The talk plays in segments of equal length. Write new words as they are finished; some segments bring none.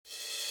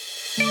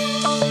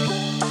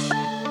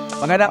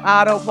Magandang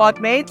araw,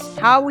 podmates!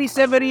 Howie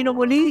Severino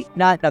muli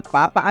na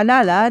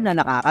nagpapaalala na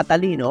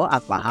nakakatalino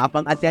at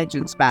mahabang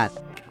attention span.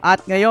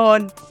 At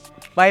ngayon,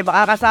 may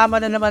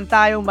makakasama na naman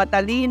tayong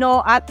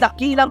matalino at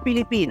dakilang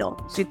Pilipino,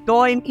 si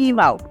Toym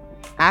Imao,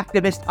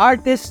 activist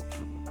artist,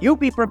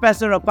 UP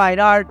Professor of Fine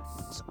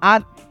Arts,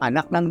 at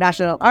anak ng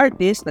national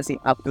artist na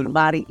si Toym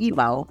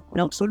Imao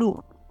ng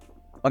Sulu.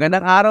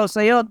 Magandang araw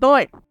sa iyo,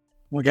 Toy!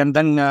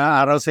 Magandang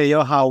araw sa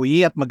iyo,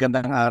 Howie, at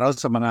magandang araw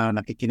sa mga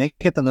nakikinig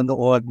at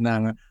nanonood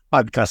ng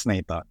podcast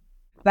na ito.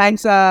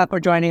 Thanks for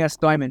joining us,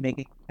 Toym, and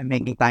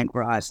making time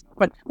for us.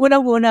 But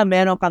unang-una,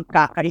 meron kang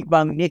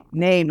kakaibang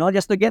nickname, no?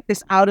 Just to get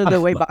this out of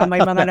the way, baka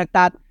may mga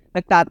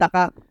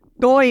nagtataka.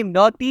 Toym,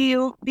 no?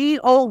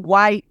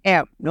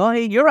 T-O-Y-M, no?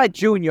 You're a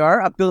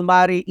junior, Toym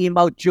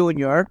Imao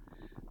Jr.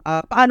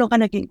 Paano ka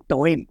naging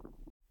Toym?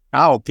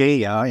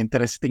 Okay.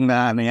 Interesting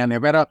na ano yan.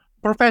 Pero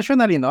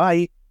professionally, no?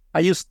 I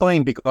used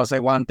Toym because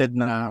I wanted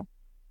na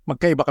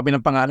magkaiba kami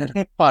ng pangalan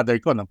ng father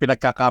ko. No?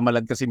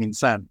 Pinagkakamalan kasi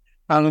minsan.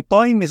 Ang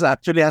Toym is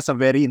actually has a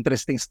very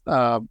interesting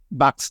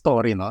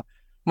backstory. No?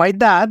 My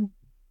dad,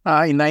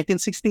 in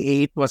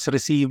 1968, was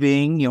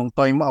receiving yung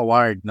Toym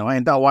Award. No?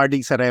 And the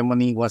awarding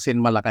ceremony was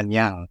in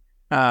Malacanang.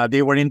 They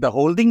were in the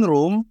holding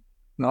room.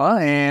 No?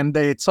 And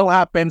it so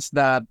happens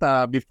that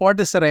before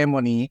the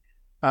ceremony,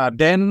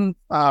 then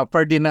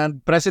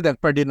President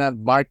Ferdinand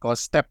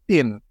Marcos stepped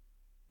in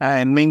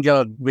and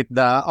mingled with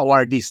the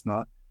awardees,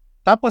 no?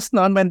 Tapos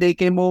noon, when they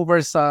came over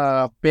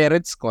sa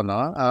parents ko,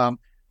 no,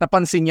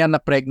 napansin niya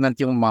na pregnant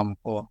yung mom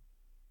ko.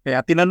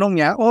 Kaya tinanong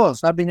niya,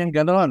 sabi niya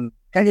gano'n,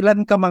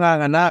 kailan ka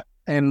manganganak?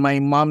 And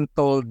my mom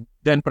told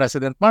then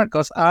President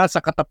Marcos, sa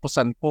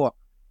katapusan po.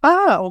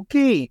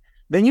 Okay.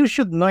 Then you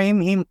should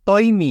name him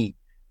Toymy,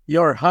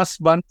 your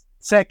husband's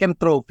second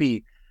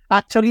trophy.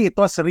 Actually, it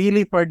was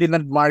really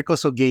Ferdinand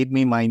Marcos who gave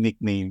me my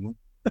nickname.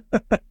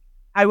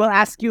 I will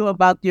ask you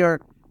about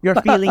your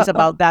feelings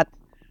about that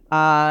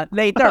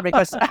later,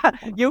 because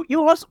you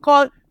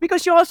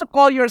also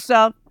call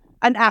yourself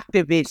an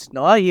activist,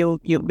 no?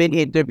 You've been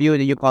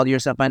interviewed and you call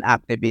yourself an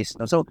activist,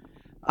 no? So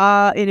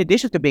in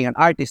addition to being an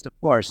artist, of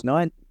course, no,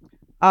 and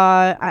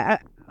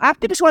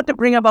activists want to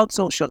bring about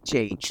social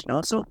change,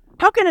 no? So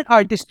how can an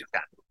artist do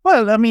that?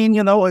 Well, I mean,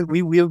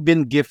 we've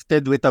been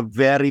gifted with a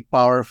very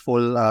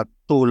powerful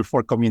tool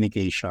for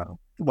communication.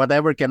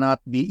 Whatever cannot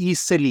be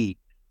easily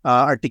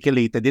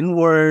articulated in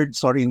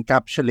words or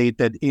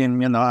encapsulated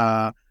in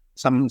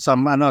some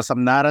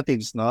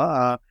narratives,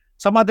 no,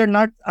 some other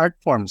art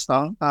forms,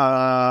 no,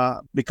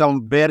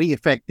 become very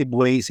effective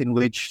ways in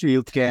which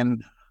you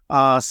can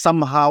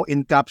somehow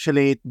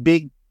encapsulate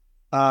big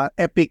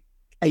epic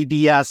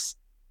ideas,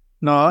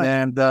 no,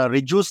 and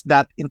reduce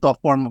that into a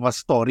form of a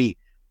story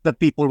that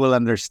people will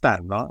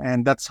understand, no,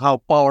 and that's how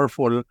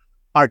powerful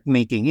art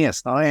making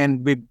is, no,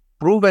 and we've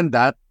proven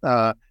that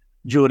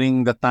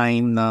during the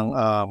time ng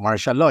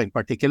martial law in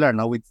particular,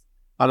 no, with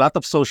a lot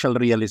of social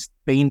realist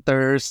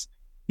painters,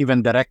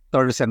 even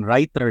directors and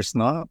writers,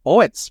 no,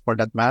 poets for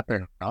that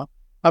matter, no,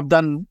 have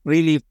done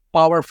really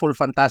powerful,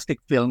 fantastic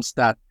films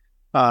that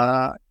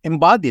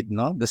embodied,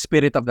 no, the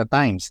spirit of the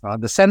times, no,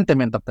 the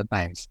sentiment of the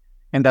times,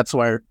 and that's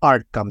where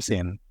art comes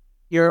in.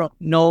 You're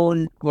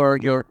known for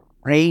your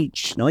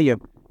range, no, your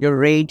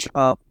range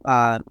of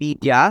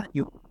media,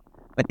 your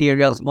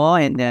materials mo,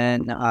 and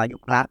then your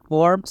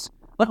platforms,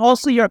 but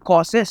also your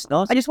causes,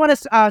 no? I just want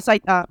to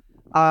cite a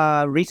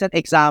recent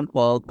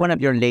example, one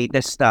of your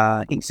latest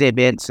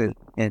exhibits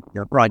and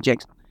your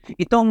projects.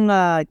 Itong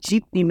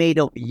jeepney made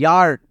of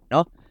yarn,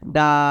 no?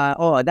 The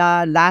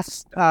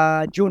last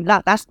June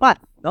last month,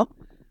 no?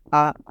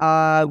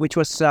 Which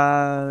was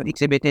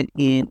exhibited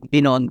in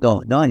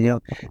Binondo, no?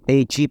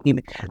 A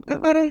jeepney.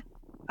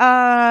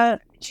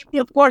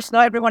 Jeepney, of course, no,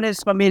 everyone is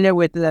familiar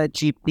with the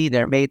jeepney.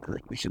 They're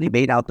usually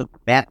made out of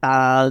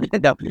metal,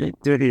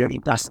 the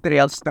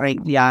industrial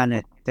strength yan,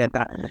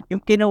 etc.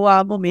 Yung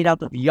ginawa mo made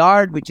out of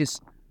yarn, which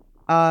is,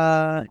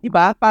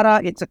 diba?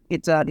 Para it's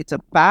a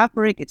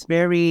fabric. It's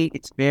very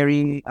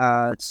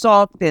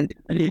soft, and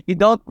you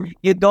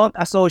don't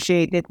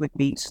associate it with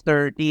being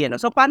sturdy,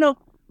 So paano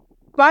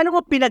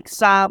mo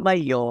pinagsama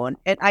yon?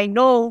 And I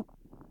know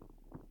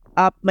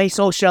may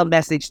social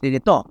message din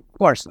ito, of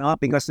course, no?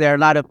 Because there are a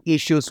lot of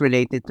issues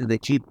related to the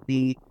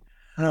jeepney.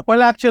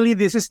 Well, actually,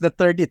 this is the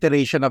third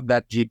iteration of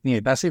that jeepney.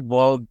 It has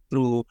evolved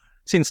through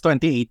since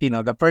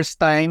 2018. The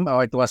first time,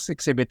 it was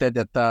exhibited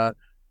at the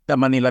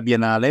Manila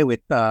Biennale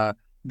with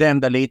then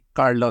the late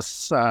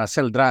Carlos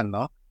Celdran.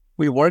 No?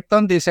 We worked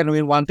on this and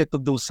we wanted to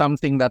do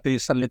something that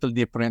is a little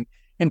different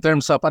in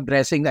terms of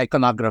addressing the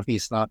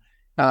iconographies, no?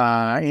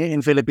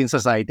 In Philippine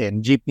society,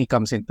 and jeepney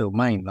comes into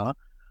mind. No?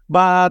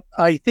 But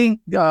I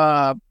think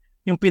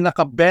yung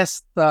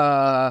pinaka-best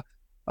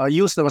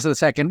use was the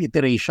second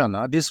iteration.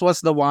 This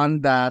was the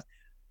one that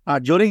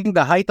during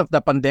the height of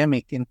the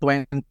pandemic in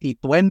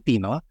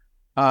 2020,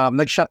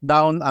 nag-shut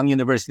down ang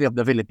University of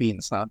the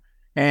Philippines.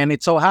 And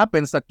it so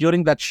happens that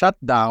during that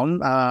shutdown,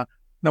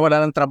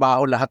 nawala ng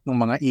trabaho lahat ng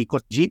mga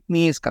ikot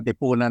jeepneys,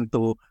 Katipunan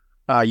to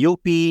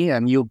UP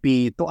and UP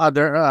to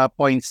other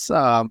points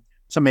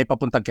sa may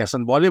papuntang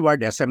Quezon Boulevard,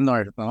 SM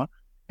North, no?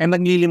 And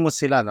naglilimos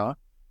sila, no?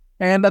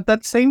 And at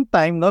that same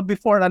time, no,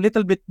 a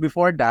little bit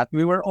before that,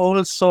 we were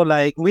also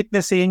like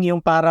witnessing yung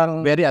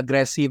parang very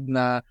aggressive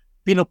na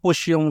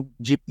pinupush yung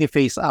jeepney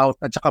phase out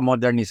at saka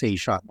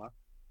modernization. No?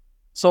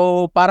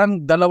 So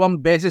parang 2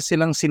 beses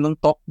silang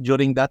sinuntok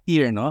during that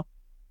year, no?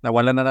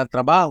 Nawala na ng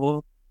trabaho,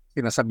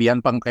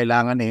 sinasabihan pang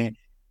kailangan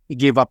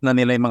i-give up na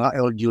nila yung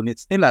mga old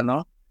units nila,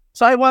 no?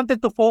 So I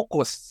wanted to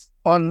focus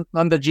on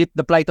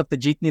the plight of the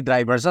jeepney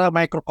drivers, a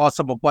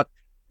microcosm of what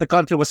the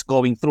country was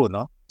going through,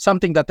 no?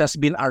 Something that has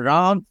been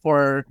around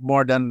for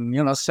more than,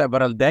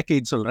 several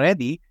decades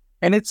already.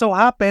 And it so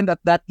happened that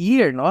that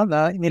year, no,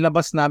 na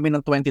nilabas namin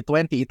ng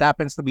 2020, it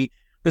happens to be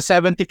the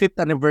 75th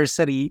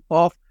anniversary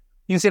of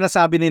yung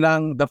sinasabi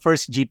nilang the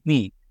first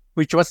jeepney,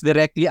 which was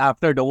directly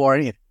after the war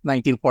in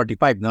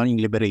 1945, no, yung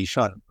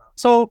liberation.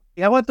 So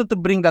I wanted to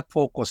bring that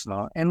focus,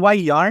 no? And why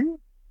yarn?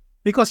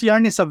 Because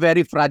yarn is a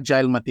very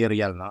fragile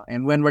material, no?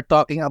 And when we're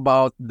talking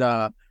about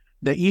the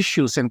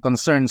issues and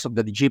concerns of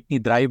the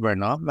jeepney driver,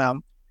 no,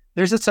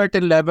 there's a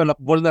certain level of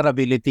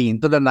vulnerability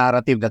into the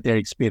narrative that they're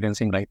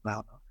experiencing right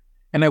now.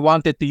 And I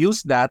wanted to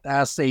use that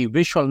as a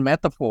visual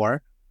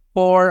metaphor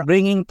for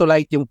bringing to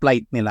light yung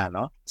plight nila,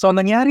 no? So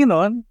nangyari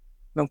noon,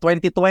 noong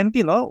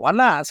 2020, no,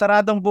 wala,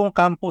 saradong buong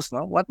campus,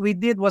 no? What we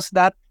did was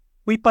that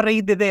we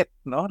paraded it,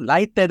 no,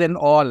 lighted and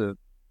all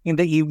in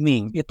the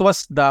evening. It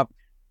was the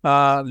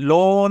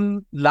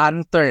lone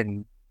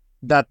lantern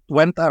that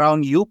went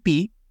around UP,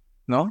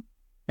 no?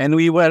 And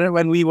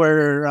when we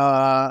were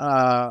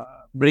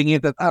bringing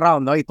it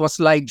around, no, it was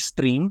live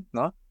stream,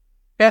 no?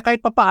 Kaya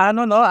kahit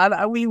papaano, no,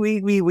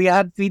 we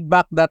had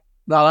feedback that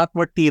a lot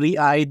were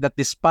teary-eyed that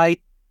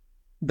despite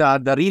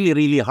the really,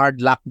 really hard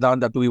lockdown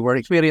that we were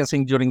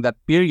experiencing during that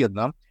period,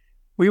 no,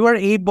 we were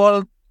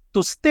able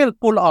to still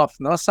pull off,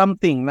 no,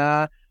 something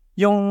na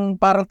yung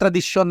parang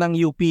tradisyon ng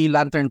UP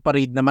Lantern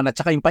Parade naman at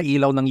saka yung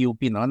pailaw ng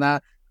UP, no,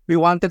 na we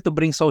wanted to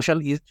bring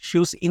social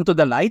issues into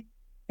the light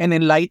and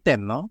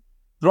enlighten, no,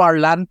 through our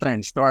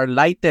lanterns, through our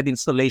lighted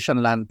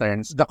installation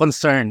lanterns, the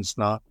concerns,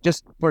 no?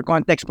 Just for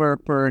context for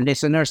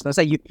listeners, no,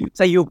 sa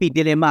UP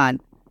Diliman,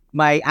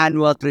 may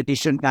annual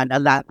tradition kan, a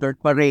lantern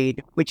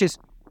parade, which is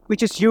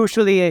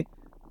usually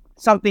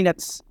something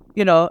that's,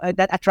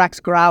 that attracts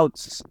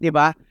crowds, di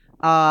ba?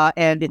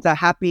 And it's a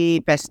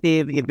happy,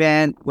 festive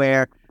event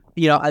where,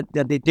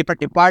 the different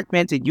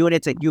departments and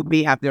units at UP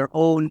have their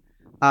own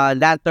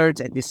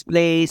lanterns and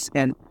displays,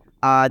 and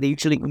they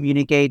usually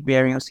communicate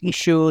various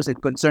issues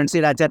and concerns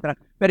nila, etc.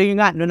 Pero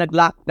yun nga, nung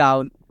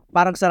nag-lockdown,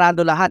 parang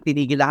sarado lahat,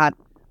 tinigil lahat.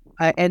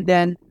 And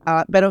then,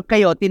 pero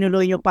kayo,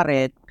 tinuloy nyo pa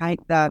rin,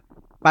 kahit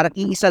parang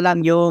iisa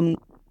lang yung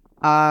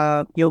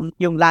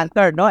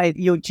lantern, no?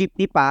 Yung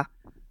jeepney pa.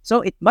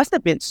 So, it must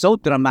have been so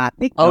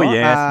dramatic, Oh, no?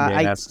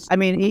 yes. I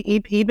mean,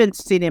 even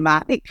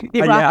cinematic,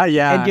 di ba?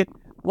 Yeah. And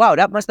wow,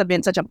 that must have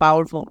been such a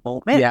powerful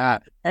moment. Yeah.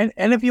 And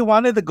if you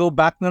wanted to go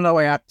back,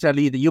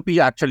 the UP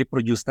actually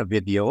produced a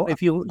video.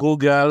 If you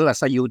Google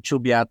sa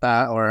YouTube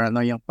yata or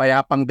yung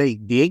Payapang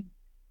Daigdig,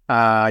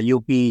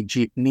 UP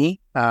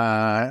Jeepney,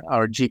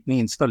 or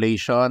Jeepney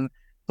Installation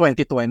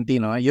 2020,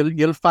 no,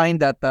 you'll find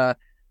that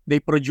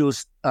they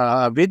produced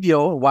a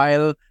video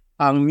while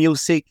ang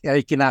music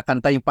ay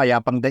kinakanta yung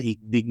Payapang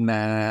Daigdig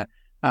na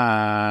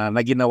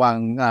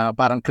ginawang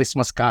parang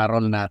Christmas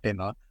carol natin,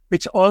 no?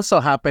 Which also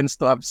happens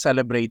to have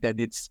celebrated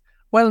its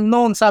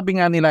well-known,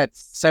 sabi nga nila, it's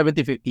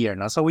 75th year,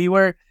 no? So we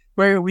were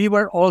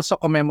also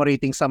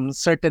commemorating some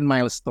certain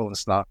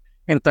milestones, no?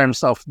 In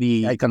terms of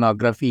the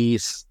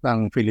iconographies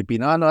ng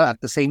Filipino, no? At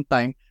the same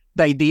time,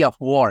 the idea of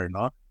war,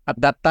 no?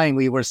 At that time,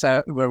 we were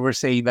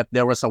saying that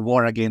there was a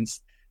war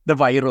against the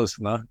virus,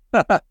 no?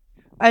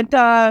 And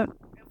of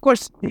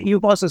course,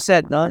 you've also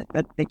said, no,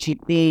 that the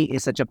jeepney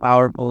is such a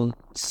powerful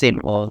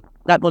symbol.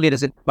 Not only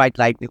does it provide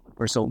livelihood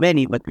for so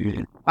many, but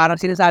parang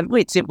sinasabi ko,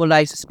 it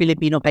symbolizes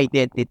Filipino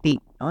identity.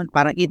 No?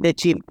 Parang in the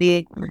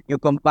jeepney, you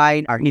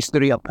combine our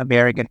history of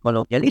American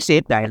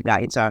colonialism dahil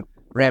it's a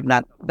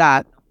remnant of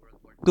that.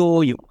 World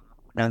War II, yung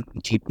ng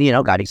jeepney,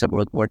 galing sa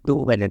World War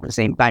II, and at the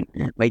same time,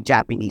 may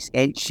Japanese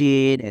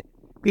engine and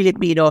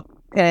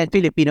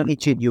Filipino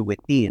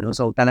ingenuity.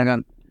 So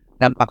talagang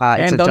and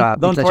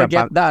don't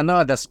forget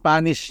the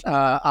Spanish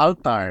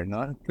altar,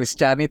 no?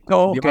 Christianity,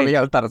 okay. Di ba may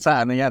altar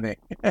sa yan eh?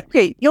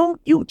 Okay, yung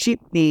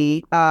jeepney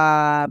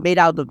made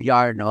out of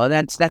yarn, no?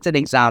 That's an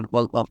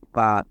example of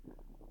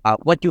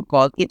what you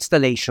call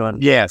installation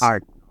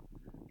art.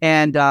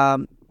 And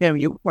of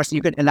course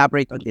you can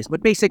elaborate on this, but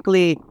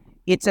basically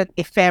it's an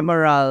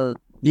ephemeral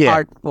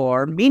art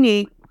form,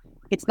 meaning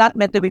it's not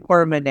meant to be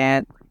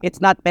permanent, it's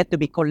not meant to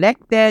be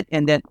collected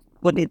and then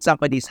put in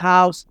somebody's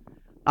house,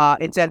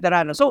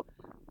 etc. So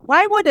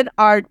why would an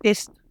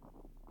artist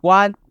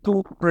want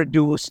to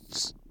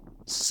produce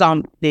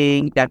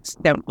something that's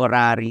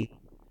temporary,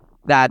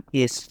 that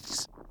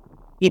is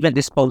even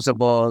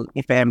disposable,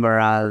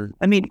 ephemeral?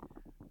 I mean,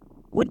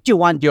 wouldn't you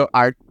want your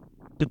art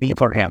to be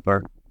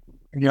forever?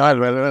 Yeah,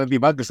 well, di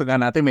ba, gusto nga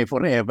natin may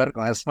forever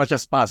as much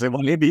as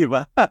possible, di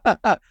ba?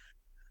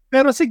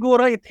 Pero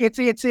siguro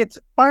it's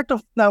part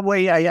of the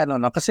way I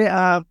no kasi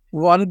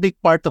one big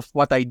part of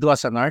what I do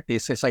as an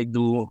artist is I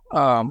do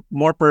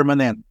more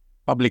permanent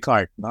public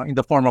art, no, in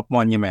the form of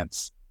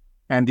monuments.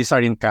 And these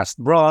are in cast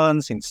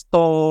bronze, in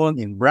stone,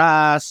 in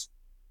brass,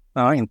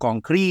 in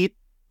concrete.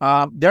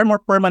 They're more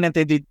permanent.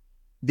 They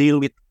deal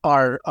with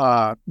our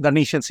the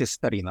nation's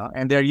history, no,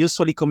 and they're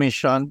usually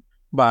commissioned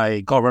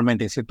by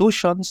government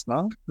institutions,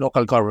 no,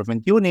 local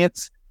government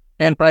units,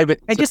 and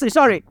private. And just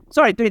sorry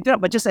to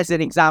interrupt, but just as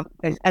an example,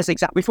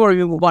 before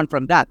we move on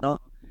from that, no,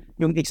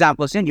 yung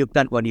examples yan, you've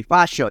done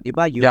Bonifacio, di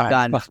ba? You've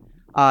done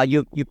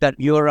you've done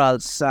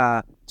murals.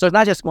 So it's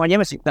not just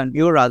monuments, you've done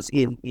murals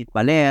in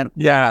Baler.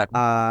 Yeah.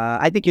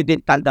 I think you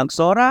did Tandang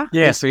Sora.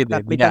 Yes, we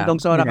did. May Tandang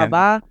Sora ka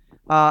ba?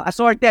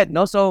 Assorted,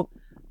 no? So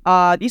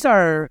these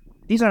are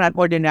not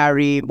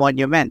ordinary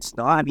monuments,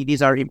 no? I mean,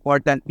 these are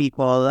important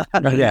people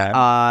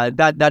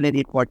that done in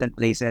important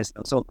places.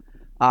 No? So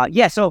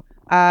so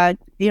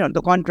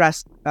the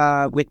contrast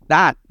with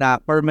that,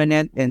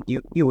 permanent, and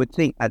you would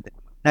think that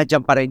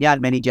nandiyan pa rin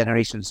yan many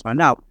generations from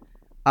now.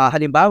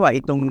 Halimbawa,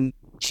 itong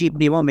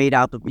jeepney mo made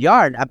out of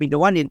yarn. I mean, the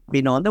one in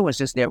Binondo was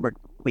just there for 2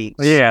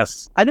 weeks.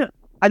 Yes. Ano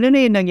na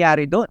yung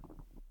nangyari doon?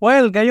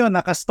 Well, ngayon,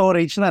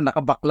 naka-storage na,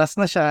 nakabaklas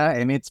na siya,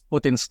 and it's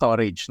put in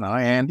storage now.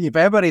 And if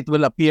ever it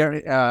will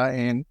appear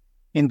in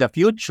the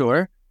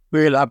future,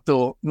 we'll have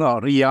to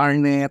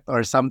re-yarn it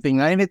or something,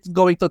 and it's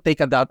going to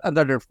take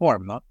another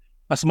form, no?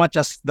 As much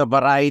as the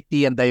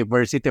variety and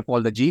diversity of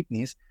all the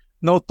jeepneys,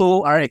 no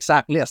two are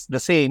exactly as the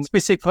same.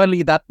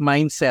 Specifically, that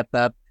mindset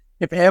that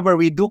if ever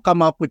we do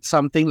come up with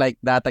something like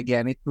that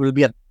again, it will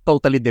be a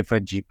totally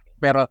different jeepney.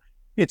 Pero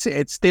it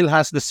still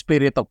has the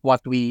spirit of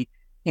what we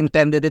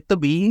intended it to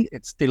be.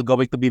 It's still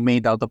going to be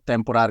made out of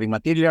temporary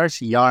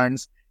materials,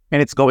 yarns,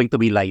 and it's going to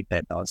be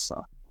lighted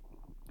also.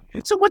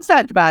 So what's the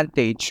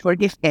advantage, or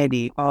if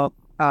any, of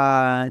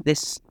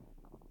this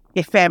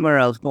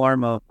ephemeral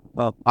form of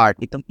art,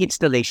 itong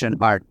installation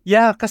art?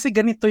 Yeah, kasi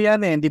ganito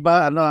yan di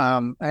ba?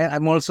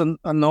 I'm also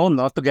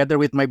known, together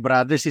with my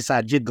brother, si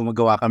Sajid,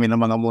 gumagawa kami ng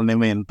mga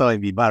monumento,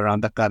 di ba,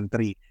 around the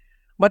country.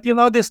 But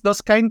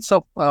those kinds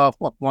of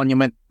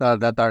monument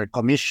that are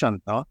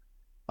commissioned,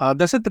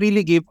 doesn't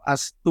really give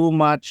us too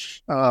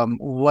much,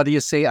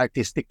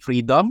 artistic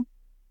freedom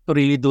to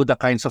really do the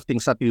kinds of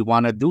things that we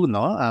want to do,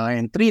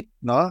 and treat,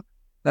 the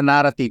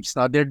narratives.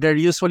 They're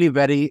usually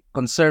very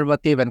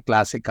conservative and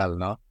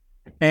classical,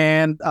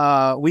 and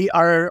we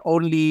are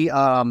only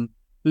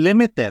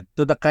limited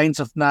to the kinds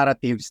of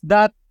narratives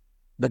that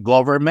the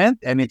government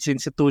and its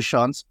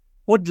institutions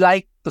would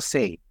like to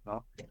say.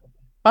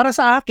 Para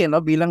sa akin,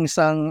 bilang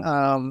isang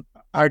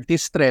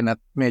artist rin at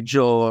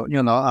medyo,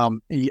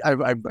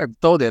 I've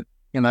told it,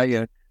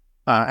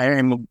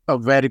 I'm a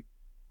very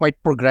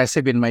quite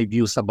progressive in my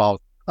views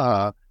about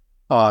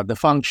the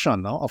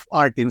function of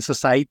art in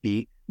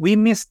society. We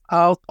missed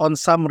out on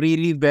some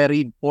really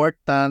very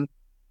important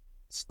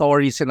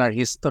stories in our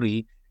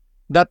history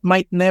that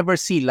might never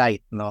see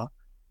light,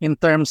 in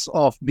terms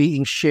of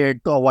being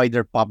shared to a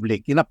wider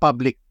public, in a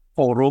public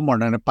forum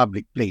or in a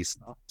public place.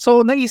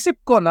 So naisip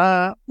ko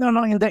na,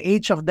 in the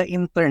age of the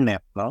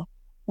internet,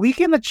 we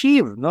can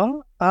achieve,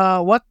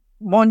 what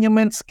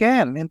monuments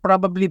can, and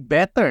probably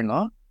better,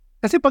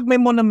 Kasi pag may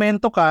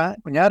monumento ka,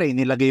 kunyari,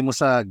 nilagay mo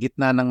sa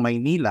gitna ng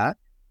Maynila,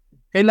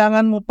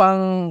 kailangan mo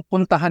pang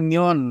puntahan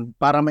yon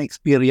para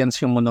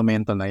ma-experience yung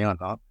monumento na yon,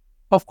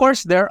 Of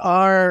course, there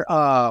are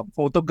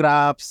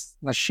photographs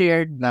na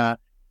shared na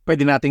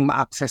pwede nating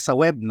ma-access sa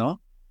web,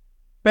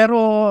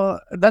 Pero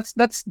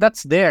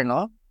that's there,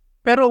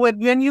 Pero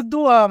when you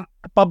do a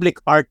public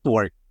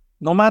artwork,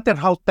 no matter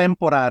how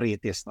temporary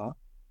it is,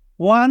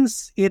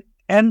 once it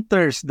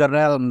enters the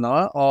realm,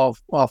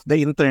 of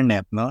the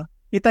internet,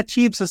 it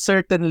achieves a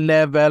certain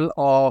level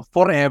of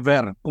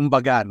forever,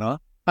 kumbaga,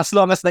 as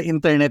long as the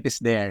internet is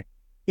there.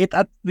 It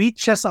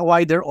reaches a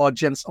wider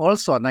audience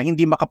also na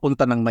hindi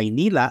makapunta ng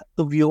Maynila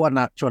to view an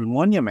actual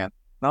monument,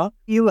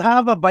 You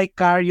have a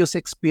vicarious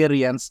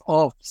experience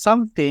of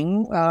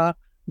something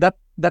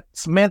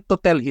that's meant to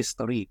tell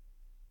history.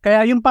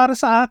 Kaya yung para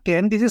sa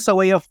akin, this is a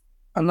way of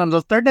an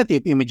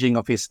alternative imaging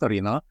of history,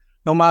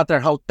 No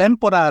matter how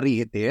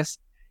temporary it is,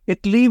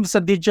 it leaves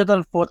a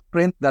digital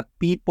footprint that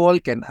people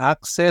can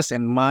access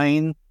and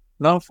mine,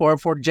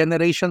 for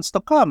generations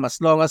to come,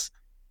 as long as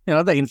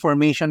the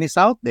information is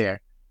out there.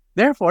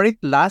 Therefore, it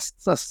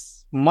lasts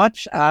as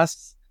much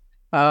as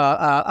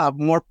a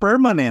more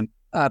permanent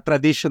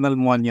traditional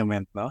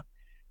monument,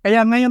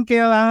 Kaya ngayon,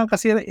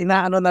 kasi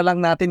inaano na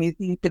lang natin,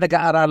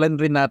 pinag-aaralan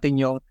rin natin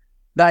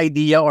the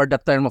idea or the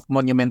term of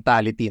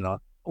monumentality,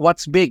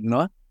 What's big,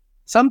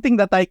 Something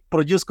that I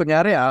produce,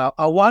 kunyari,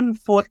 a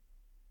 1-foot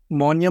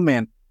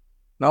monument,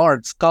 or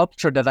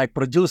sculpture that I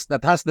produce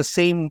that has the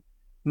same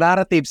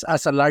narratives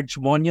as a large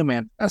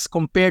monument as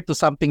compared to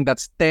something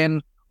that's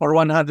 10 or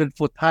 100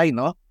 foot high,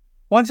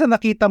 Once na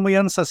nakita mo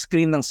yan sa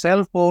screen ng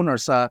cellphone or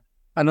sa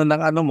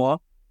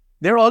mo,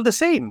 they're all the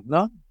same,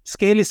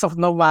 Scale is of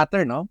no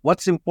matter,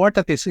 What's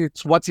important is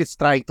what it's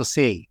trying to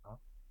say,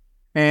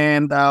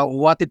 and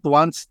what it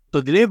wants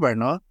to deliver,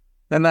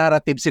 the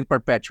narratives in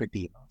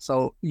perpetuity.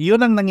 So,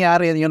 yun ang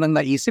nangyari, yun ang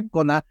naisip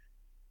ko na,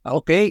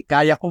 okay,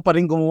 kaya ko pa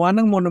rin gumawa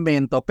ng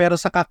monumento pero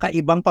sa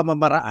kakaibang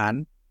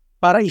pamamaraan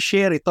para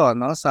i-share ito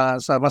sa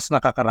mas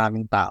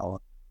nakakaraming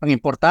tao. Ang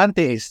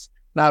importante is,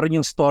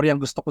 naroon yung story ang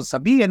gusto kong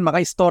sabihin,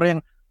 mga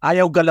istoryang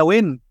ayaw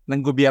galawin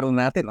ng gobyerno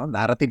natin.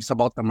 Narratives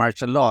about the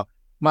martial law,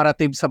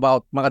 narratives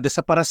about mga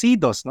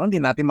desaparecidos. Hindi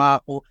natin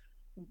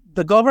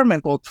the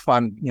government won't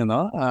fund,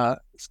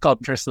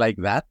 sculptures like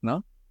that,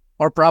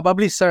 or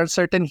probably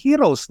certain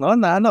heroes, na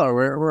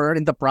we're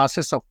in the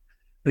process of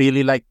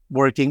really like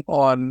working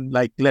on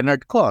like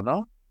Leonard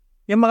Cohen,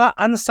 yung mga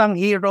unsung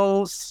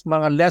heroes,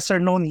 mga lesser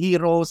known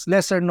heroes,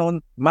 lesser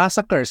known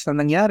massacres na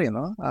nangyari,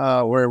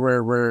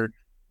 we're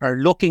are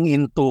looking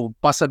into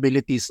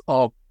possibilities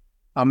of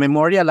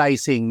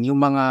memorializing yung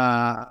mga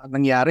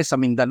nangyari sa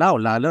Mindanao,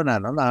 lalo na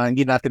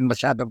hindi natin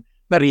masyadong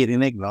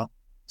naririnig,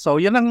 So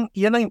yun ang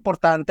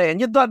importante,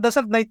 and it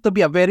doesn't need to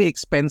be a very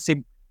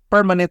expensive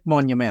permanent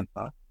monument.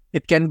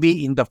 It can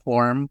be in the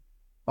form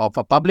of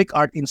a public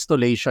art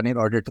installation in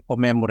order to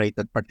commemorate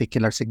that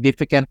particular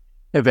significant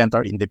event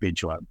or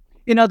individual.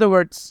 In other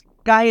words,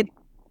 kahit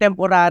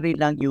temporary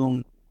lang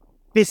yung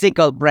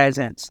physical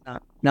presence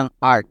ng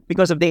art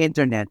because of the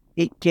internet,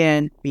 it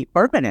can be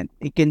permanent.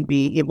 It can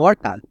be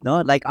immortal,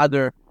 like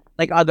other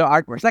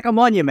artworks, like a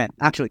monument.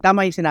 Actually,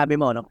 tama yung sinabi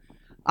mo,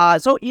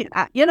 so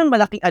yan ang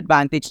malaking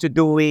advantage to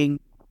doing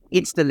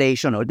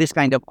installation or this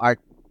kind of art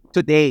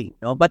today,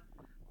 But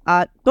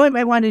Toym,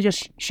 I want to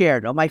just share,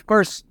 my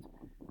first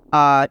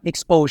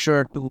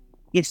exposure to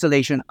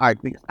installation art,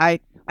 because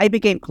I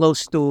became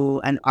close to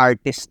an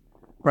artist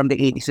from the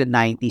 80s and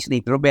 90s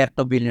named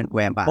Roberto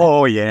Villanueva.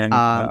 Oh, yeah.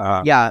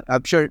 Yeah,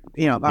 I'm sure,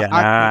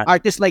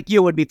 artists like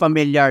you would be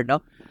familiar,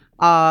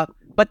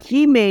 but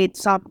he made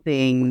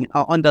something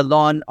on the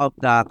lawn of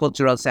the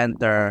cultural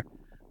center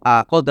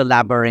called the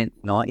Labyrinth,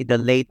 in the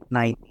late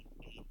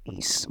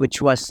 1980s,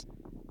 which was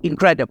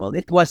incredible.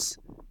 It was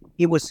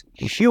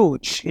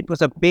huge. It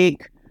was a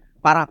big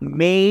parang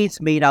maze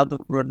made out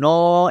of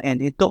Bruno,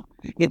 and it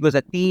was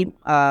a team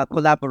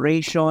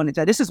collaboration.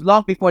 This is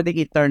long before the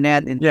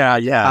internet, and so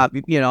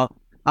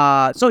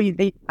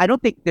I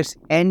don't think there's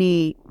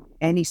any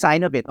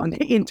sign of it on the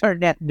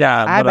internet.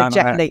 Yeah, I haven't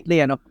checked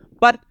lately,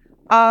 But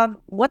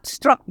what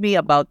struck me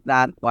about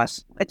that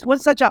was it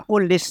was such a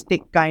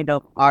holistic kind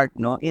of art,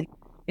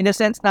 in the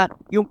sense that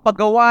yung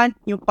paggawa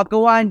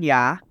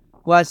niya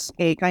was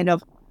a kind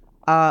of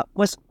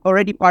was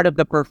already part of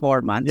the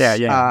performance.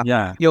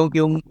 Yung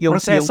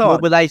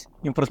mobilize.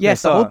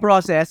 Yes, the whole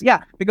process. Yeah,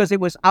 because it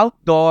was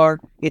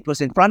outdoor. It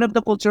was in front of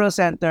the cultural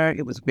center.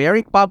 It was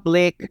very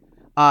public,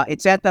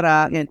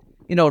 etc. And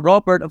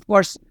Robert, of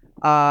course,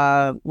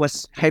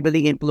 was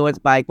heavily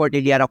influenced by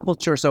Cordillera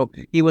culture. So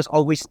he was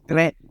always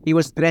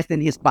dressed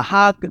in his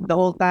bahag the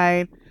whole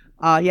time.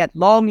 He had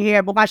long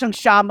hair, mukha siyang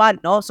shaman,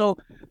 So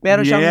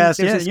meron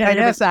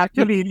siyang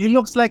actually, he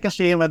looks like a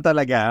shaman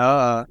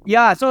talaga.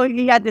 Yeah, so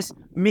he had this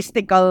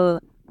mystical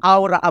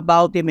aura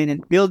about him,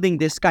 and building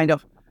this kind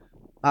of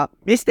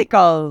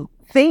mystical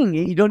thing.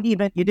 You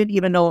didn't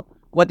even know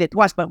what it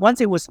was, but once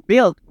it was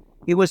built,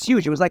 it was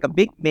huge. It was like a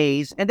big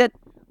maze, and then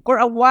for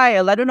a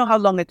while, I don't know how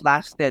long it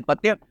lasted,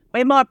 but there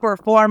may mga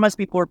performance,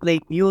 people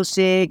played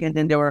music, and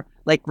then there were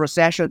like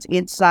processions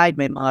inside,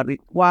 may mga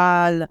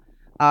ritual,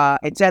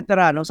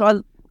 etc.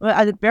 So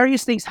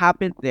various things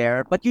happened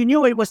there, but you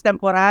knew it was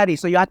temporary,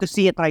 so you had to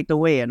see it right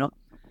away,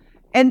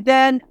 And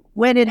then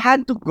when it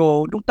had to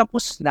go, nung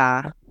tapos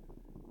na,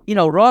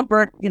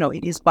 Robert, in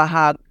his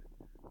bahag,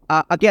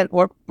 again,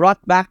 or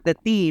brought back the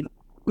team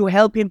to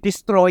help him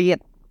destroy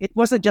it. It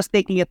wasn't just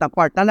taking it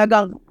apart.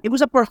 Talagang, it was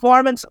a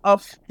performance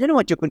of, there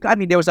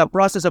was a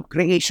process of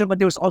creation, but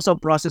there was also a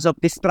process of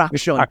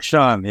destruction.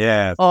 Action,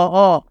 yes.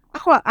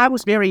 I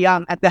was very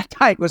young at that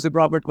time because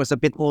Robert was a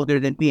bit older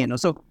than me,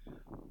 So,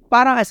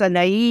 parang as a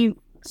naive,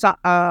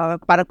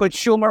 parang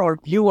consumer or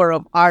viewer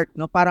of art,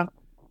 parang,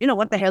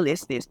 what the hell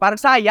is this? Parang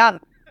sayang.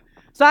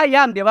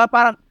 Sayang, di ba?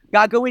 Parang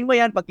gagawin mo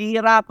yan,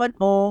 paghihirapan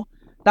mo,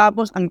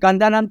 tapos ang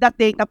ganda ng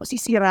dating, tapos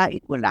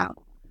sisirain mo lang.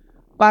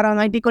 Parang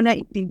hindi ko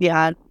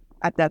naintindihan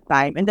at that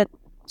time. And then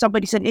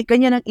somebody said,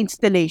 kanya ng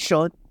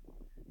installation,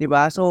 di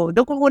ba? So,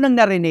 doon ko unang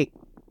narinig,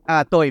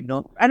 Toym,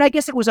 And I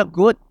guess it was a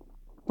good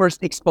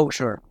first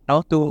exposure,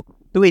 to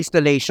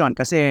installation.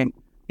 Kasi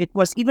it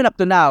was, even up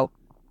to now,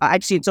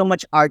 I've seen so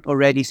much art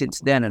already since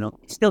then,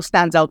 It still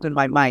stands out in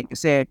my mind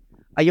kasi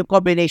yung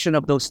combination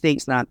of those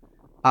things na,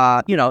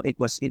 it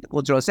was in the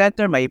cultural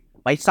center, may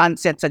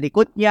sunset sa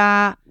likod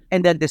niya,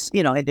 and then this,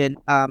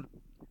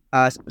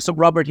 so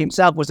Robert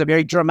himself was a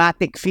very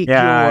dramatic figure,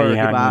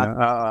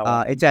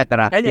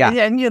 etc. And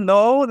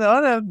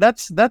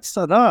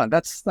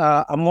that's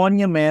a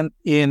monument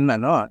in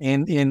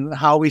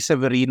Howie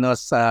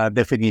Severino's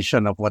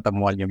definition of what a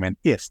monument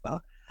is,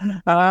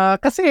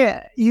 kasi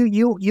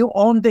you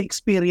own the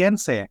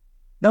experience,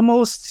 The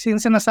most,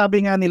 since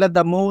sinasabi nga nila,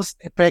 the most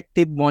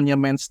effective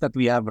monuments that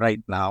we have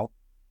right now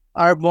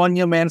are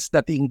monuments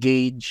that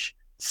engage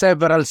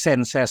several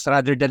senses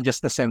rather than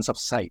just the sense of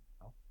sight.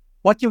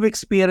 What you've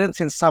experienced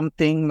in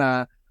something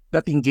na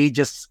that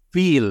engages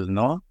feel,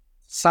 no?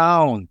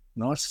 Sound,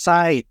 no?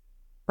 Sight.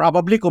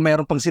 Probably kung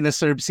meron pang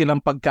sineserve silang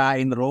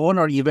pagkain roon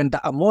or even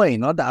the amoy,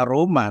 no? The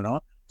aroma,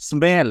 no?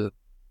 Smell.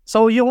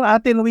 So yung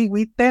atin,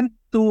 we tend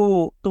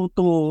to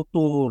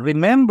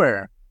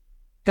remember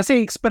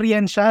kasi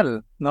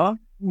experiential, no?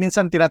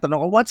 Minsan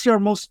tinatanong ko, what's your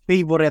most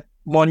favorite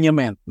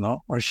monument, no?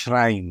 Or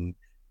shrine?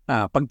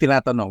 Pag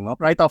tinatanong, no?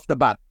 Right off the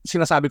bat,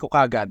 sinasabi ko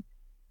kagad,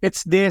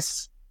 it's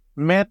this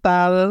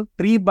metal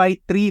 3 by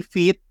 3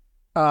 feet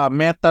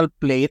metal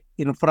plate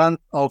in front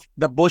of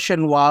the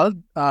Buchenwald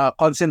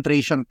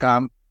concentration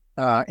camp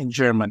in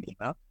Germany.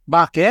 No?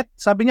 Bakit?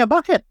 Sabi niya,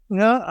 bakit?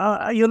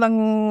 Yun ang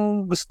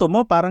gusto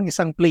mo, parang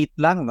isang plate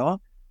lang, no?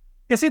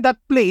 Kasi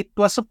that plate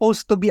was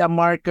supposed to be a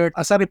marker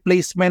as a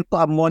replacement to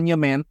a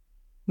monument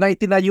na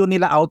itinayo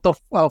nila out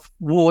of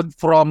wood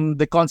from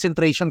the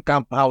concentration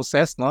camp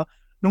houses, no?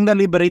 Nung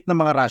na-liberate ng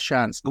mga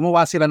Russians.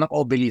 Gumawa sila ng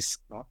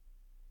obelisk, no?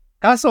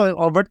 Kaso,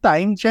 over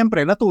time,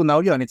 syempre,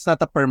 natunaw yon. It's not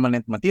a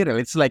permanent material.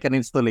 It's like an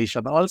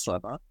installation also,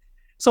 no?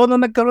 So,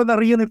 nung nagkaroon ng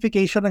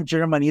reunification ng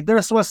Germany,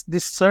 there was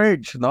this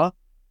surge, no?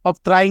 Of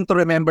trying to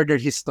remember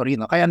their history,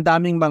 no? Kaya ang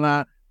daming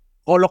mga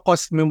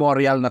Holocaust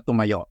memorial na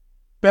tumayo.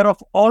 Pero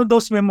of all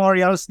those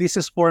memorials, this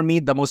is for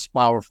me the most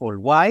powerful.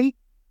 Why?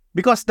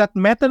 Because that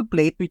metal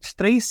plate which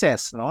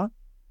traces, no,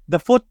 the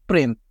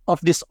footprint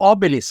of this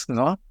obelisk,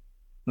 no,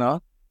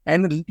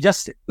 and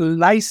just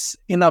lies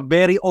in a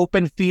very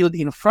open field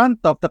in front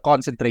of the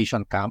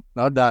concentration camp,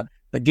 no, the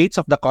gates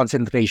of the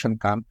concentration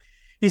camp,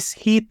 is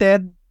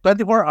heated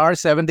 24 hours,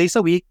 7 days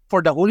a week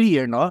for the whole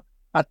year, no,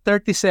 at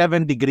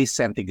 37 degrees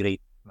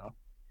centigrade. No?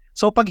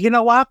 So pag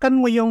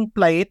hinawakan mo yung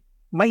plate,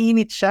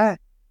 mainit siya.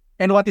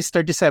 And what is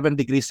 37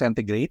 degrees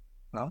centigrade?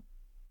 No?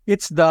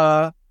 It's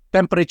the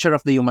temperature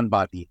of the human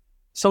body.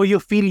 So you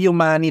feel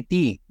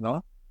humanity,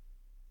 no?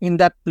 In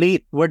that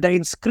plate where the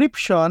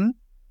inscription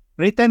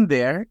written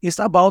there is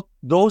about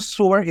those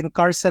who were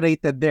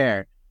incarcerated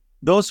there,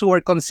 those who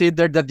were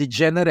considered the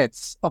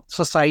degenerates of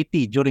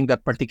society during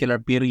that particular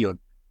period.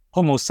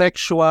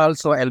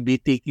 Homosexuals, so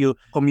LGBTQ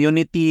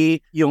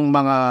community, yung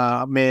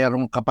mga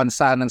mayroong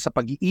kapansanan sa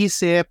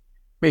pag-iisip,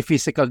 may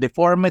physical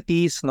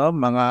deformities, no?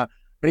 Mga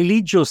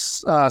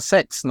religious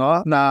sects,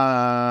 no,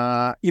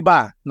 na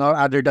iba, no,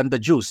 other than the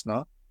Jews,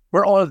 no,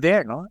 we're all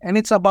there, no, and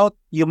it's about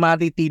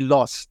humanity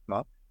lost,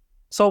 no.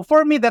 So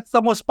for me, that's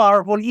the most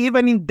powerful,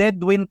 even in dead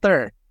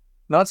winter,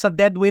 no, sa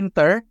dead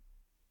winter,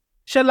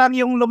 siya lang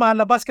yung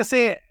lumalabas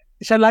kasi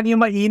siya lang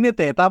yung mainit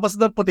tapos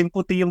doon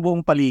puting-puti yung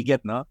buong paligid,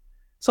 no.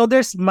 So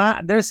there's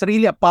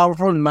really a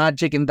powerful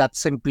magic in that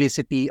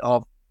simplicity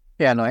of,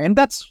 no, and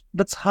that's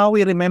how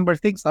we remember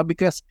things, no?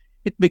 Because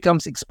it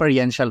becomes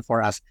experiential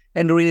for us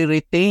and really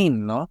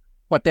retain, no,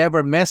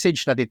 whatever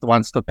message that it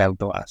wants to tell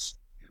to us.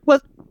 Well,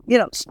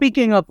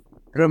 speaking of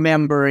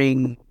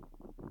remembering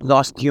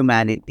lost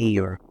humanity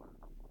or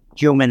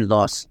human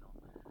loss,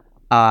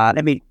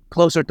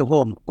 closer to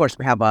home, of course,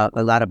 we have a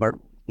lot of our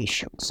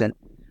issues. And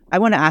I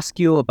want to ask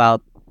you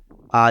about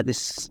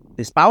this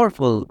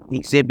powerful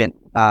exhibit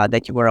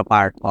that you were a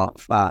part of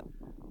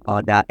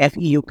the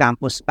FEU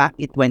campus back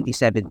in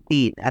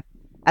 2017 at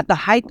the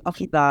height of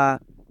the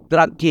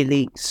drug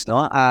killings,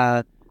 no?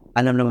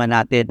 Alam naman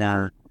natin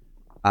na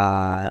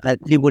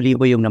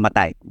libo-libo yung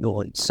namatay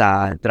doon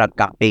sa drug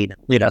campaign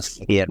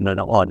here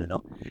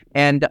no.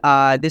 And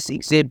this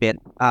exhibit,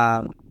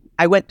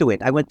 I went to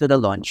it. I went to the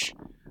launch.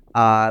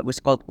 It was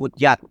called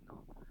Pudyat.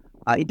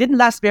 It didn't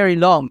last very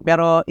long,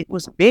 pero it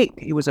was big.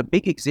 It was a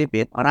big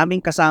exhibit.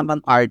 Maraming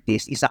kasamang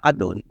artist, isa ka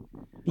doon.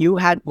 You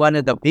had one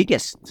of the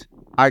biggest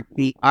art.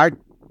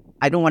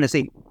 I don't want to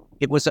say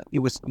it was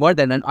more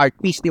than an art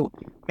piece.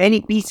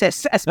 Many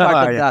pieces as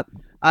part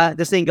of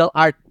the single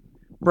art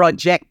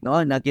project,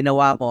 no, na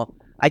ginawa mo.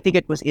 I think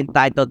it was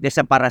entitled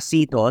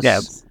Desaparecidos.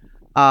 Yes.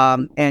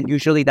 And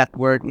usually that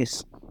word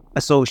is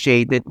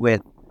associated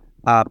with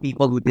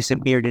people who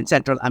disappeared in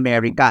Central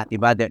America,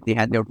 diba? They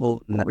had their own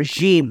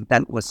regime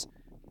that was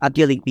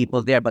killing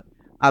people there. But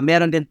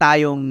meron din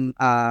tayong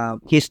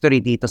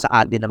history dito sa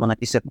atin ng mga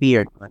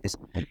disappeared.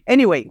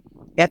 Anyway,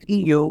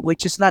 FEU,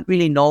 which is not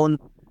really known,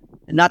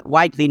 not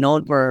widely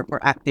known for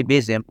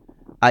activism,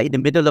 in the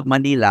middle of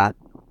Manila,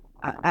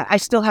 I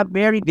still have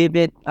very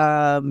vivid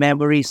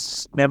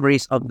memories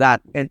of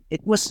that, and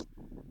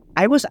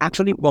I was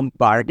actually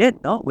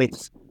bombarded, no,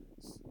 with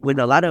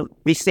a lot of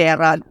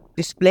visceral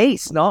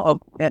displays,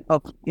 no,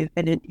 of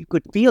and you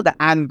could feel the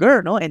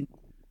anger, no, and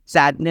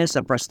sadness,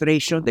 the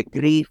frustration, the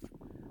grief,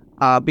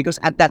 because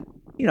at that,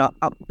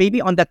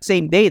 maybe on that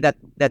same day that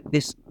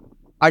this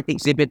art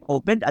exhibit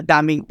opened, a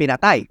daming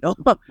pinatay, no,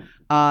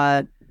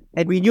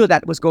 and we knew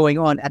that was going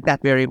on at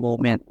that very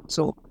moment.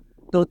 So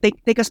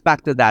take us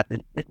back to that.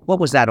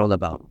 What was that all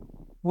about?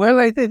 Well,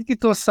 I think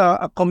it was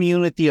a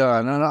community,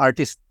 an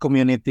artist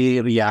community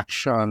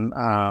reaction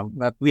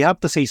that we have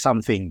to say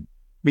something.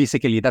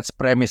 Basically, that's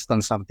premised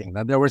on something.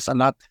 That there was a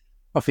lot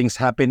of things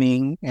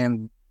happening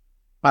and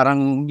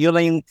parang yun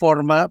lang yung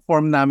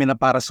form namin na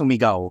para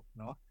sumigaw,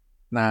 no?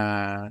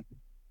 Na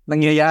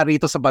nangyayari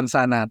ito sa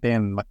bansa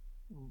natin.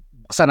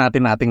 Buksan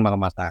natin ating mga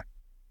mata.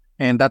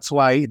 And that's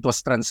why it was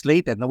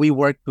translated. Now, we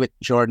worked with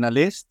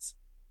journalists,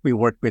 we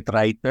worked with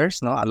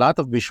writers, no, a lot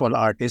of visual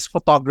artists,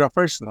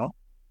 photographers, no,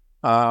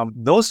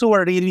 those who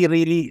are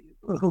really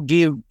who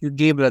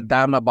give a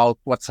damn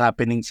about what's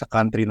happening sa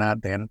country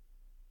natin,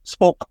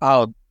 spoke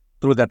out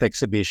through that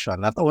exhibition.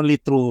 Not only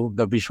through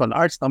the visual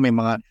arts, no, may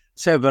mga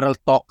several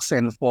talks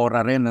and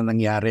fora rin na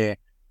nangyari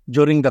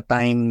during the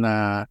time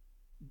na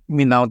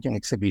minount yung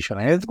exhibition.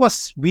 And it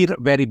was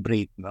very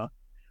brave, no.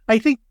 I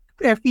think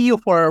FEU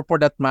for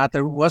that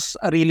matter was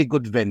a really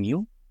good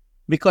venue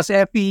because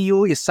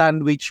FEU is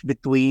sandwiched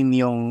between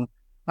yung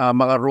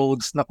mga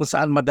roads na kung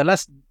saan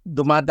madalas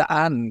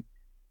dumadaan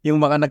yung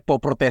mga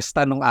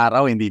nagpo-protesta nung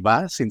araw, hindi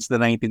ba? Since the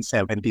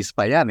 1970s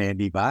pa yan,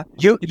 hindi ba?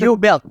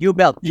 U-belt.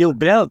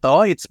 U-belt,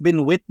 oh, it's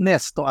been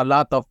witness to a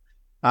lot of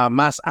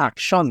mass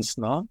actions,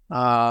 no?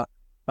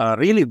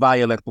 Really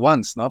violent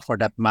ones, no? For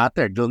that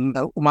matter. Doon,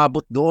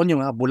 umabot doon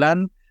yung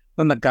bulan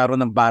nung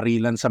nagkaroon ng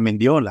barilan sa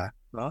Mendiola,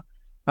 no?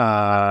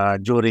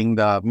 During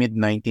the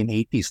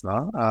mid-1980s,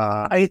 no?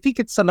 I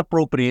think it's an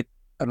appropriate,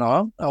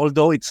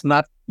 although it's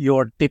not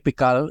your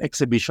typical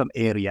exhibition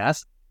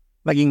areas,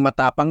 naging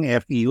matapang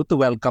FEU to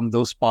welcome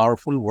those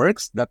powerful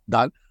works that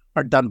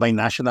are done by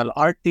national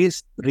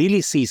artists,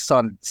 really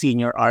seasoned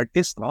senior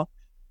artists, no?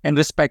 And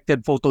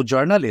respected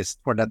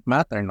photojournalists for that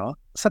matter, no?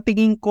 Sa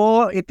tingin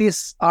ko, it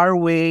is our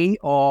way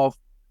of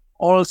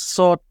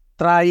also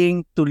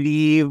trying to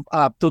live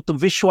up, to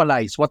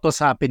visualize what was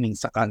happening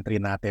sa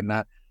country natin,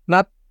 na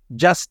not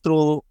just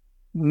through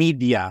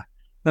media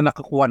na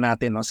nakukuha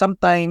natin, no?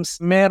 Sometimes,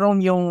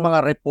 meron yung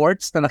mga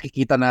reports na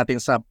nakikita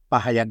natin sa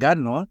pahayagan,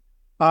 no?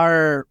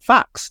 Are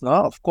facts,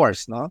 no? Of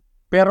course, no?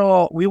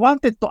 Pero we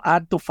wanted to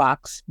add to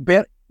facts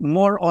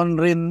more on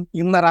rin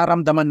yung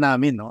nararamdaman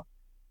namin, no?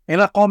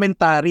 And a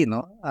commentary,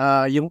 no?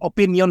 Yung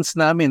opinions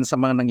namin sa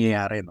mga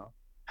nangyayari, no?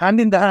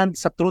 Hand in the hand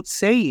sa truth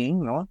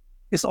saying, no?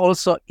 Is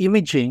also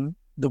imaging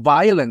the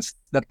violence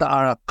that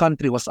our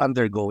country was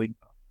undergoing.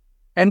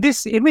 And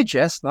these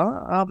images, no?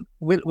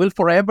 Will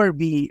forever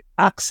be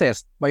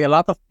accessed by a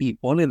lot of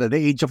people in the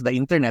age of the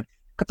internet.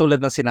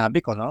 Katulad ng sinabi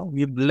ko, no?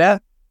 We've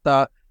left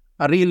a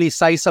really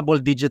sizable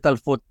digital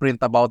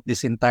footprint about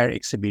this entire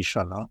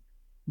exhibition, no?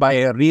 By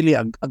a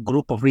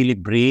group of really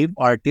brave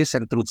artists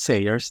and truth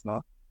sayers,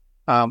 no?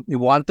 We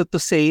wanted to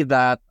say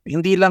that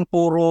hindi lang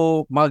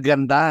puro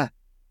maganda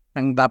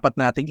ang dapat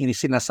nating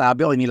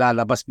sinasabi o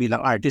nilalabas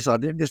bilang artist.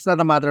 So it's not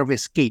a matter of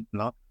escape,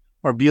 no?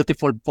 Or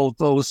beautiful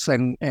photos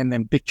and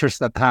pictures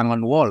that hang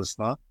on walls,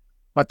 no?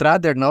 But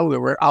rather, no, we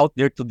were out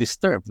there to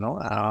disturb, no?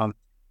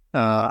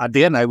 At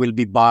the end, I will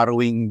be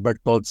borrowing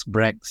Bertolt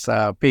Brecht's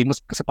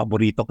famous, kasi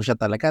paborito ko siya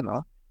talaga,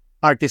 no?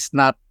 Art is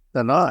not,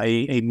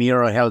 a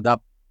mirror held up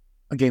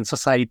against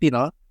society,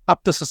 no?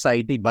 Up to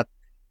society, but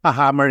a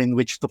hammer in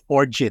which to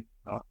forge it,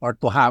 no? Or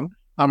to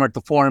hammer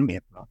to form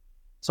it, no?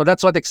 So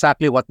that's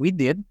exactly what we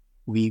did.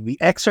 We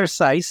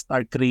exercised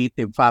our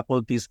creative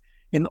faculties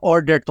in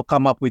order to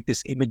come up with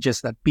these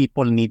images that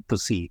people need to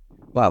see.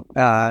 Wow.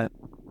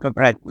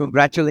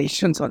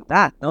 Congratulations on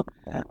that, no?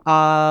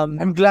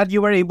 I'm glad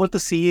you were able to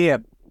see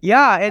it.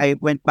 Yeah, and I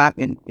went back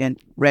and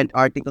read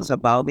articles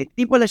about it.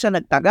 Di pala siya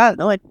nagtagal,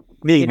 no?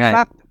 In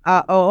fact,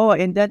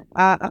 and then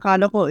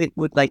akala ko it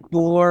would like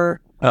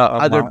tour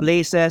other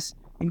places.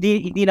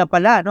 Hindi na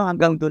pala, no?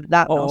 Hanggang doon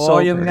lang. No?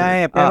 So yun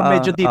nga pero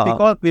medyo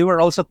difficult. We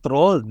were also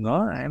trolled,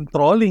 no? I'm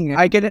trolling.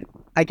 I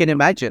can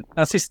imagine.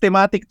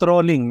 Systematic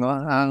trolling, no?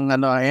 Ang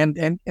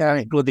and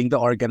including the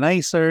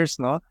organizers,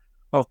 no?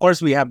 Of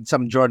course, we have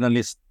some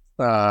journalists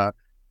na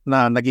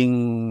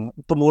naging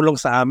tumulong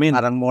sa amin,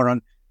 parang more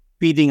on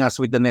feeding us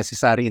with the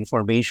necessary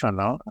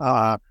information, no?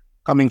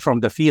 Coming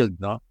from the field,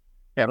 no?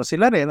 Pero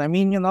sila rin, I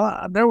mean,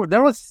 there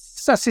was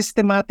a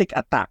systematic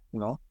attack,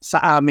 no? Sa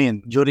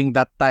amin during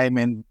that time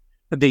and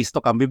the days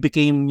to come. We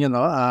became,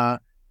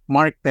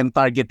 marked and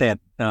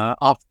targeted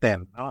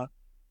often, no?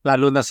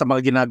 Lalo na sa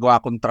mga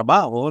ginagawa kong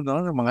trabaho,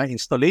 no? Mga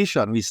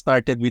installation. We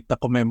started with the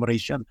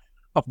commemoration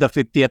of the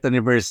 50th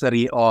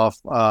anniversary of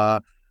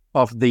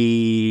the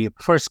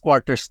first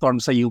quarter storm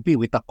sa UP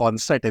with a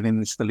concert and an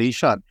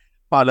installation,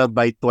 followed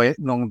by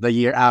the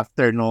year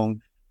after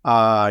yung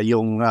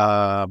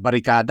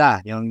barikada,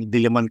 yung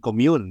Diliman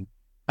Commune.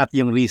 At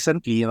yung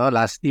recently,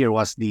 last year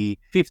was the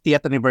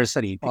 50th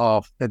anniversary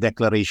of the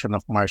Declaration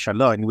of Martial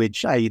Law, in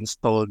which I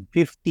installed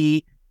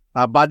 50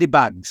 body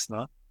bags,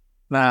 no,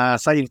 na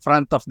sa in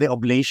front of the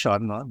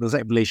oblation, no, sa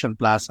Oblation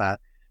Plaza,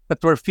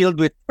 that were filled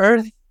with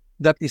earth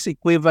that is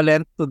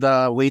equivalent to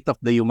the weight of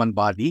the human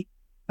body,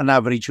 an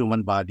average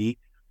human body.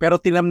 Pero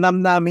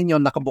tinamnam namin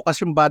yon,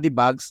 nakabukas yung body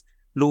bags,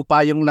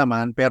 lupa yung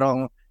laman,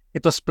 pero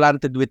it was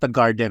planted with a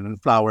garden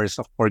and flowers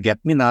of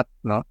forget-me-not,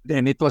 no?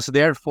 And it was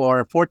there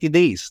for 40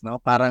 days,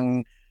 no?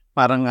 Parang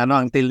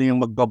until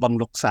yung magbabang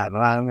luksa,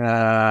 no?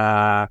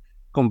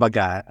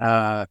 Kumbaga.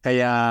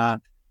 Kaya,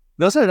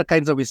 those are the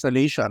kinds of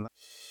installation.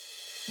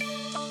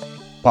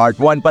 Part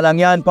 1 pa lang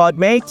yan,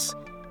 Podmates.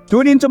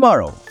 Tune in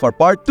tomorrow for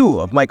part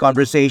 2 of my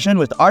conversation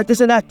with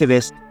artist and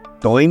activist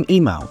Toym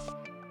Imao.